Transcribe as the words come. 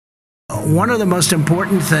one of the most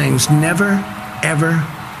important things, never, ever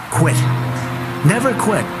quit. Never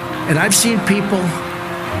quit. And I've seen people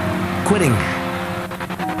quitting.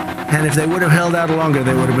 And if they would have held out longer,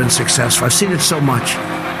 they would have been successful. I've seen it so much.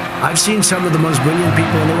 I've seen some of the most brilliant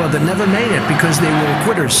people in the world that never made it because they were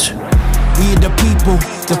quitters. We are the people,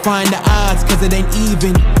 defying the odds cause it ain't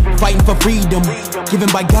even. Fighting for freedom, given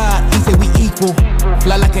by God, he said we equal.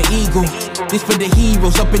 Fly like an eagle, this for the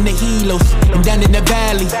heroes up in the helos and down in the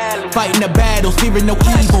valley. Fighting the battles, fearing no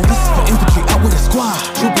evil. This is for infantry out with a squad.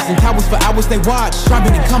 Troopers and towers for hours they watch.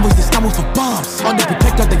 Driving in convoys, the sky for bombs. All they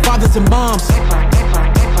protect are their fathers and moms.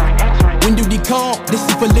 When do they call? This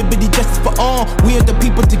is for liberty, justice for all. We are the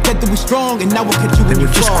people, together we strong. And now we'll catch you when you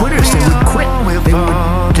fall. They were just quitters, they would quit.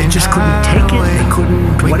 They just couldn't take it, they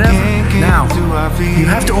couldn't, whatever. Now, you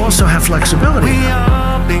have to also have flexibility. You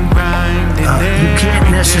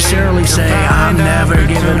can't necessarily say, I'm never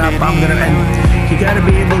giving up, I'm gonna, and you gotta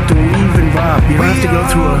be able to weave and bob. You don't have to go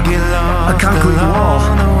through a concrete wall.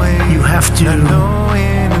 You have to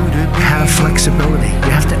have flexibility.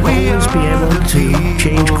 You have to always be able to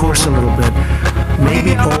change course a little bit.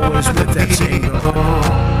 Maybe always with that same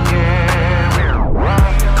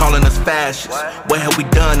calling us fascists. What have we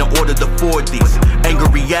done in order to afford these anger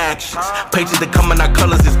reactions? Pages that come in our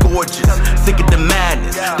colors is gorgeous. Sick of the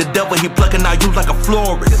madness. The devil he plucking our youth like a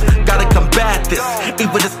florist. Gotta combat this.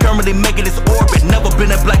 Evil is currently making its orbit. Never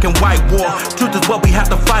been a black and white war. Truth is what we have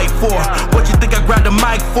to fight for. What you think I grabbed the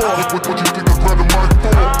mic for?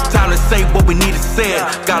 Time to say what we need to say.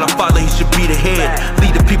 God our Father, he should be the head.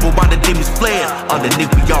 Lead the people while the demons fled.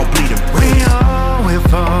 Underneath we all bleeding red. We all will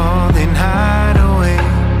fall and hide away.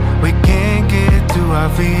 We can't get to our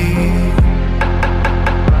feet.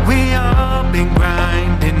 We all been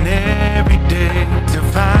grinding every day to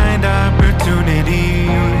find opportunity.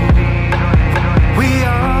 We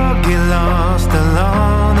all get lost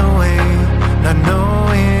along the way, not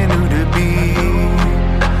knowing who to be.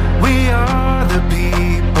 We are the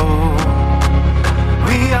people.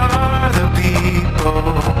 We are the people.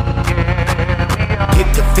 Get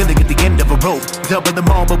the feeling at the end of a rope. Double them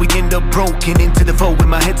all, but we end up broken into the foe with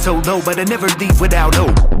my head so low, but I never leave without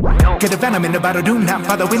hope. Get a venom in the bottle, do not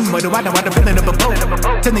follow in. What do I know? I'm the feeling of a boat.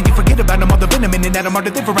 Telling you forget about them, all the venom in and out. I'm all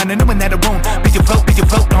the different and knowing that I won't. Be your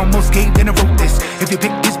float, almost gave, then I wrote this. If you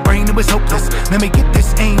pick this brain, it was hopeless. Let me get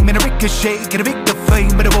this aim and a ricochet. Get a bigger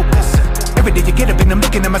flame, but I woke this. Every day you get up and I'm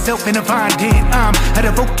looking at myself and I'm finding I'm out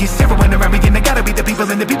of focus. Everyone around me and I gotta be the people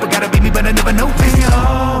and the people gotta be me, but I never know this. We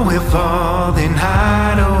all will fall and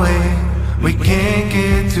hide away. We can't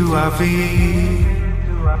get to our feet.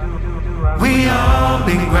 We all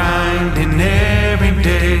been grinding every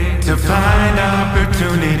day to find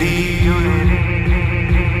opportunity.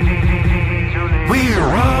 We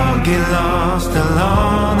all get lost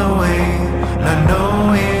along the way, not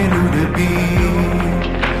knowing who to be.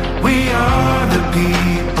 We are the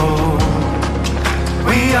people.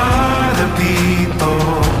 We are the people.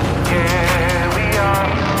 Yeah, we are.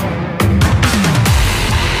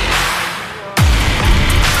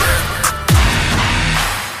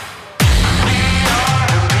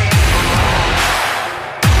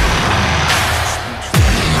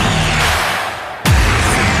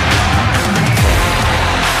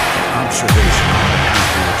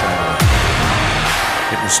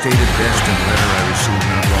 Stated best in a letter I received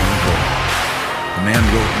not long ago. A man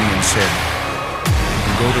wrote me and said, you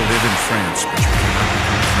can go to live in France, but you cannot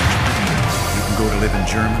become a Frenchman. You can go to live in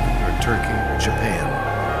Germany or Turkey or Japan,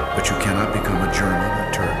 but you cannot become a German, a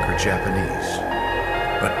Turk, or Japanese.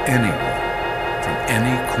 But anyone from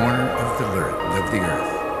any corner of the earth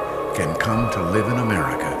can come to live in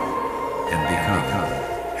America and become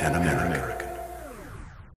an American.